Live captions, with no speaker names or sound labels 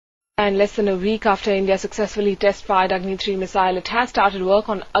And less than a week after India successfully test-fired Agni-5 missile, it has started work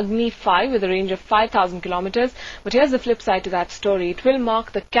on Agni-5 with a range of 5,000 kilometers. But here's the flip side to that story. It will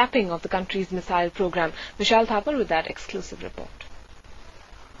mark the capping of the country's missile program. Vishal Thapar with that exclusive report.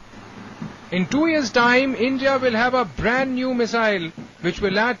 In 2 years' time, India will have a brand new missile which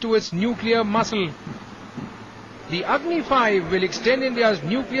will add to its nuclear muscle. The Agni-5 will extend India's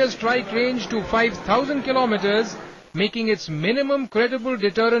nuclear strike range to 5,000 kilometers, making its minimum credible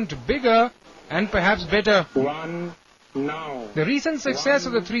deterrent bigger and perhaps better. The recent success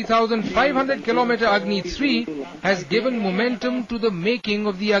of the 3,500 kilometer Agni-3 has given momentum to the making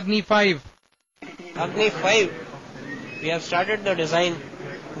of the Agni-5. Agni-5, we have started the design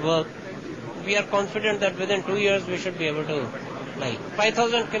work. We are confident that within 2 years we should be able to fly.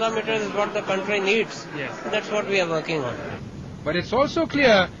 5,000 kilometers is what the country needs. Yes. That's what we are working on. But it's also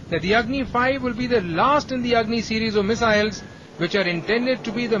clear that the Agni-5 will be the last in the Agni series of missiles which are intended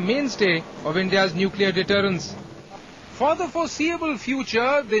to be the mainstay of India's nuclear deterrence. For the foreseeable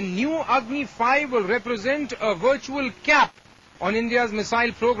future, the new Agni-5 will represent a virtual cap on India's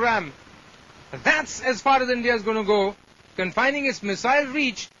missile program. That's as far as India is going to go, confining its missile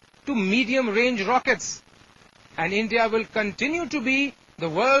reach to medium-range rockets. And India will continue to be the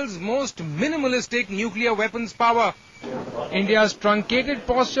world's most minimalistic nuclear weapons power. India's truncated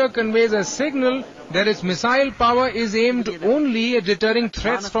posture conveys a signal that its missile power is aimed only at deterring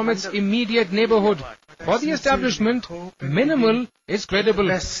threats from its immediate neighborhood. For the establishment, minimal is credible.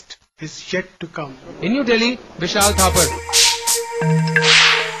 Best is yet to come. In New Delhi, Vishal Thapar.